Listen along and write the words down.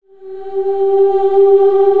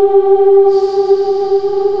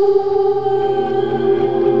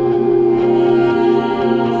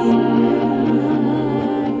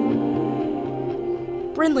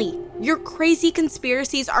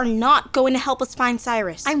conspiracies are not going to help us find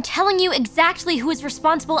Cyrus. I'm telling you exactly who is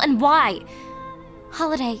responsible and why.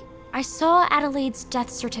 Holiday, I saw Adelaide's death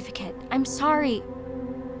certificate. I'm sorry.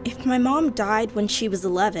 If my mom died when she was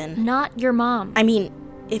 11... Not your mom. I mean,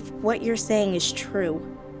 if what you're saying is true,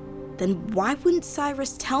 then why wouldn't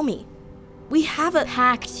Cyrus tell me? We have a...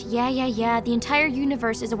 Pact. Yeah. The entire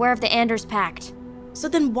universe is aware of the Anders Pact. So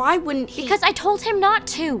then why wouldn't he... Because I told him not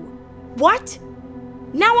to. What?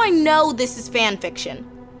 Now I know this is fan fiction.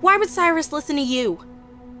 Why would Cyrus listen to you?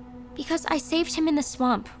 Because I saved him in the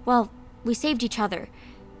swamp. Well, we saved each other.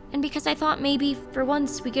 And because I thought maybe, for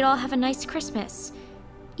once, we could all have a nice Christmas.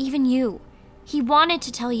 Even you. He wanted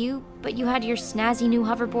to tell you, but you had your snazzy new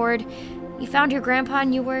hoverboard. You found your grandpa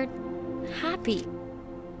and you were... happy.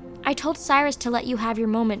 I told Cyrus to let you have your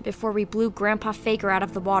moment before we blew Grandpa Fager out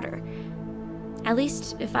of the water. At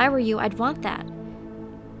least, if I were you, I'd want that.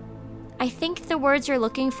 I think the words you're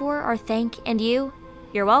looking for are thank and you.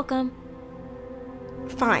 You're welcome.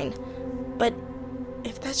 Fine. But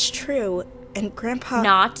if that's true, and Grandpa...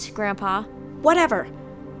 Not Grandpa. Whatever.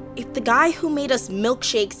 If the guy who made us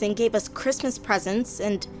milkshakes and gave us Christmas presents,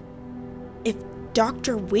 and if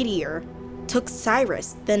Dr. Whittier took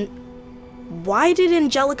Cyrus, then why did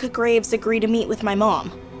Angelica Graves agree to meet with my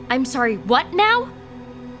mom? I'm sorry, what now?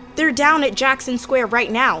 They're down at Jackson Square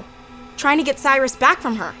right now, trying to get Cyrus back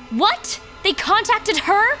from her. What? They contacted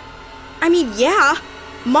her? I mean, yeah.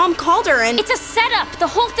 Mom called her and... It's a setup! The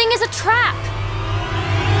whole thing is a trap!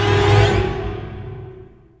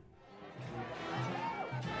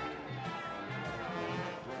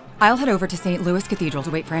 I'll head over to St. Louis Cathedral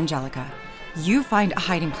to wait for Angelica. You find a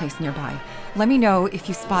hiding place nearby. Let me know if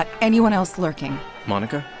you spot anyone else lurking.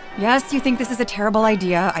 Monica? Yes, you think this is a terrible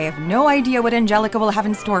idea. I have no idea what Angelica will have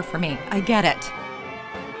in store for me. I get it.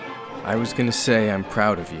 I was gonna say I'm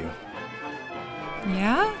proud of you.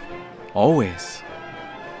 Yeah? Always.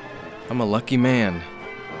 I'm a lucky man.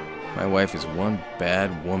 My wife is one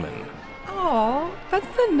bad woman. Oh, that's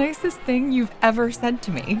the nicest thing you've ever said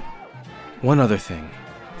to me. One other thing.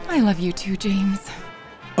 I love you too, James.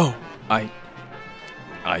 Oh, I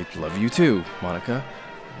love you too, Monica.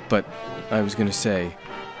 But I was gonna say,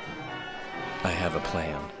 I have a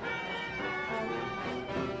plan.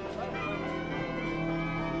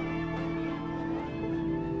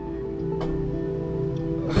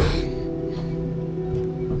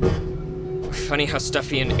 Funny how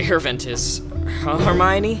stuffy an air vent is. Huh,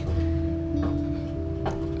 Hermione?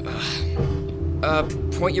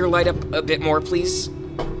 Point your light up a bit more, please.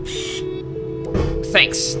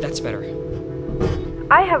 Thanks, that's better.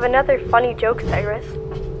 I have another funny joke, Cyrus.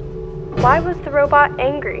 Why was the robot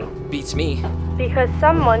angry? Beats me. Because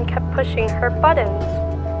someone kept pushing her buttons.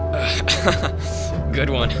 Good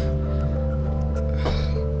one.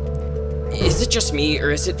 Is it just me, or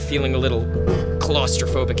is it feeling a little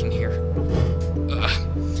claustrophobic in here?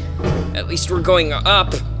 At least we're going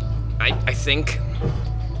up, I think.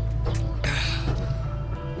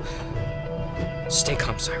 Stay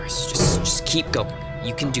calm, Cyrus. Just keep going.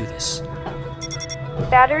 You can do this.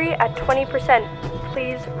 Battery at 20%.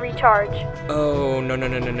 Please recharge. Oh,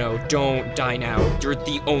 no. Don't die now. You're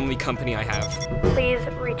the only company I have. Please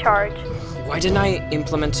recharge. Why didn't I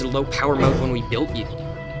implement a low power mode when we built you?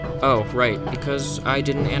 Oh, right, because I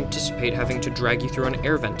didn't anticipate having to drag you through an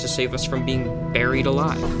air vent to save us from being buried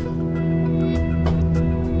alive.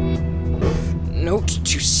 Note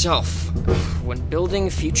to self. When building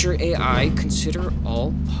future AI, consider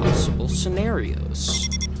all possible scenarios.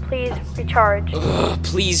 Please recharge. Ugh,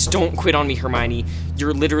 please don't quit on me, Hermione.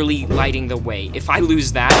 You're literally lighting the way. If I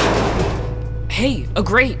lose that... Hey, a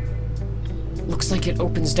grate! Looks like it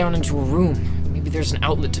opens down into a room. Maybe there's an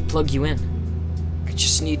outlet to plug you in. I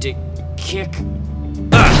just need to kick...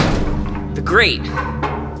 the grate!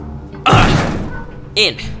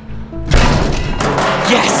 In!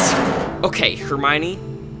 Yes! Okay, Hermione,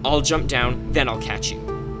 I'll jump down, then I'll catch you.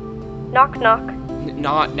 Knock, knock.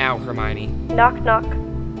 Not now, Hermione. Knock, knock.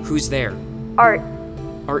 Who's there? Art.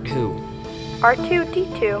 Art who?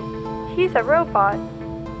 R2-D2. He's a robot.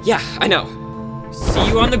 Yeah, I know. See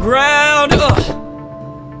you on the ground! Ugh!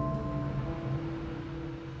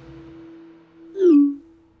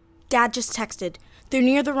 Dad just texted. They're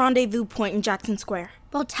near the rendezvous point in Jackson Square.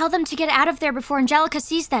 Well, tell them to get out of there before Angelica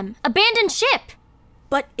sees them. Abandon ship!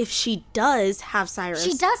 But if she does have Cyrus...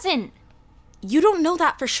 She doesn't! You don't know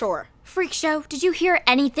that for sure. Freak show, did you hear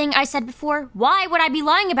anything I said before? Why would I be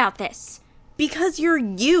lying about this? Because you're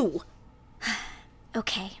you.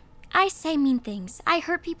 Okay, I say mean things. I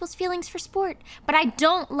hurt people's feelings for sport. But I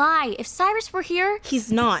don't lie. If Cyrus were here...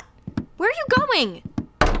 He's not. Where are you going?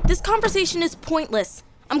 This conversation is pointless.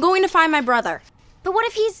 I'm going to find my brother. But what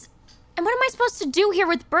if he's... And what am I supposed to do here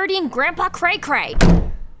with Birdie and Grandpa Cray Cray?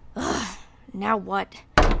 Ugh, now what?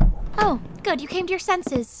 Oh, good, you came to your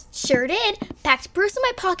senses. Sure did. Packed Bruce in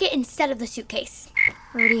my pocket instead of the suitcase.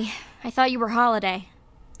 Birdie, I thought you were Holiday.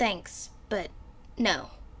 Thanks, but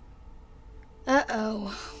no.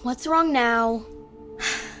 Uh-oh. What's wrong now?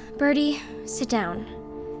 Birdie, sit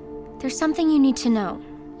down. There's something you need to know.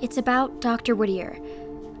 It's about Dr. Whittier.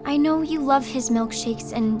 I know you love his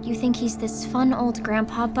milkshakes and you think he's this fun old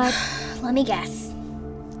grandpa, but... Let me guess.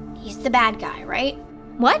 He's the bad guy, right?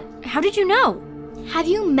 What? How did you know? Have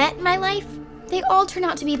you met my life? They all turn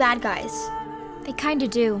out to be bad guys. They kinda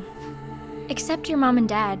do. Except your mom and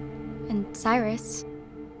dad. And Cyrus.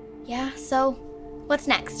 Yeah, so what's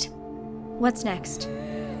next? What's next?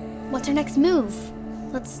 What's our next move?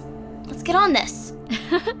 Let's get on this.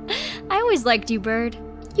 I always liked you, Bird.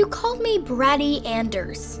 You called me Bratty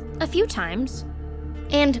Anders. A few times.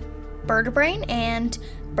 And Bird Brain and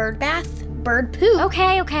Bird Bath, Bird Poo.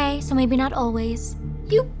 Okay, so maybe not always.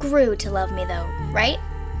 You grew to love me though, right?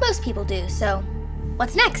 Most people do, so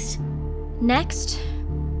what's next? Next,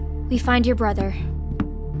 we find your brother.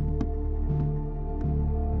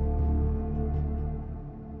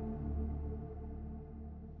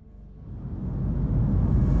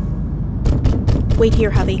 Wait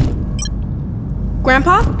here, hubby.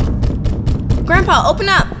 Grandpa? Grandpa, open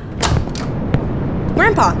up!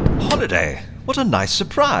 Grandpa! Holiday, what a nice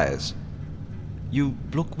surprise. You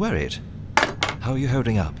look worried. How are you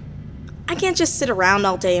holding up? I can't just sit around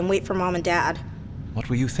all day and wait for Mom and Dad. What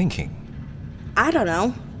were you thinking? I don't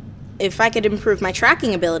know. If I could improve my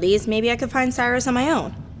tracking abilities, maybe I could find Cyrus on my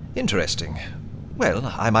own. Interesting.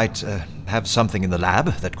 Well, I might have something in the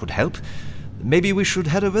lab that could help. Maybe we should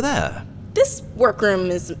head over there. This workroom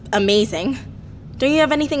is amazing. Don't you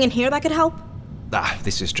have anything in here that could help?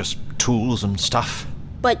 This is just tools and stuff.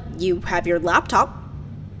 But you have your laptop.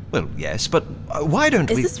 Well, yes, but why don't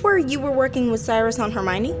we... Is this where you were working with Cyrus on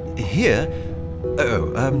Hermione? Here?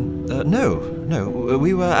 No.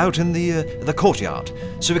 We were out in the courtyard,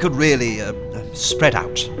 so we could really spread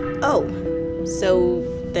out. Oh, so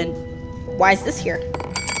then why is this here?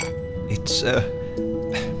 It's,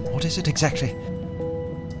 what is it exactly?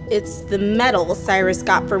 It's the medal Cyrus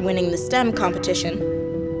got for winning the STEM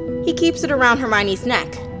competition. He keeps it around Hermione's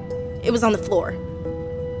neck. It was on the floor,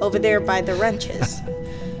 over there by the wrenches.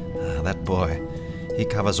 That boy, he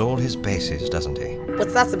covers all his bases, doesn't he?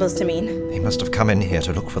 What's that supposed to mean? He must have come in here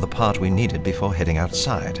to look for the part we needed before heading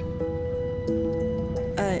outside.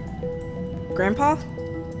 Grandpa?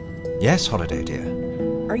 Yes, Holiday, dear.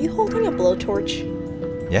 Are you holding a blowtorch?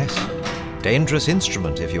 Yes. Dangerous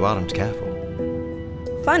instrument if you aren't careful.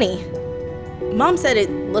 Funny. Mom said it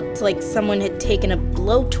looked like someone had taken a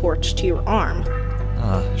blowtorch to your arm.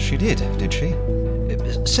 She did she?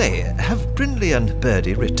 Say, have Brindley and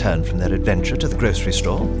Birdie returned from their adventure to the grocery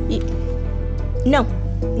store? No,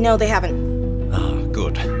 they haven't.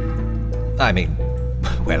 Good. I mean,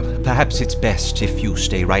 well, perhaps it's best if you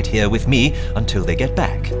stay right here with me until they get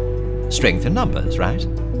back. Strength in numbers, right?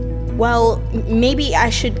 Well, maybe I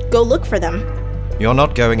should go look for them. You're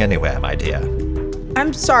not going anywhere, my dear.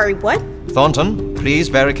 I'm sorry, what? Thornton, please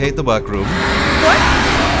barricade the workroom. What?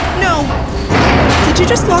 No! Did you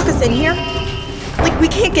just lock us in here? Like, we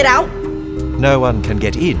can't get out? No one can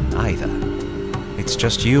get in, either. It's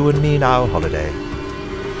just you and me now, Holiday.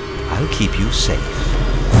 I'll keep you safe.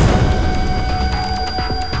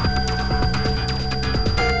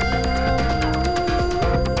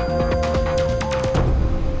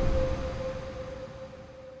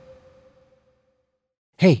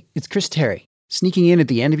 Hey, it's Chris Terry, sneaking in at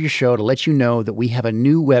the end of your show to let you know that we have a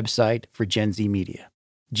new website for Gen Z Media.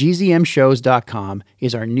 gzmshows.com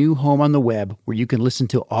is our new home on the web where you can listen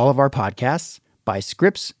to all of our podcasts, buy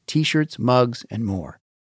scripts, t-shirts, mugs, and more.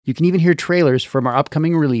 You can even hear trailers from our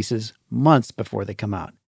upcoming releases months before they come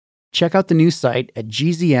out. Check out the new site at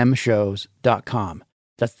gzmshows.com.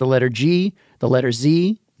 That's the letter G, the letter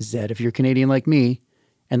Z, Z if you're Canadian like me,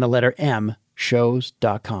 and the letter M,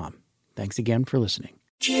 shows.com. Thanks again for listening.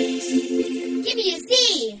 Give me a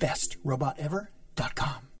Z!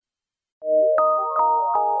 BestRobotEver.com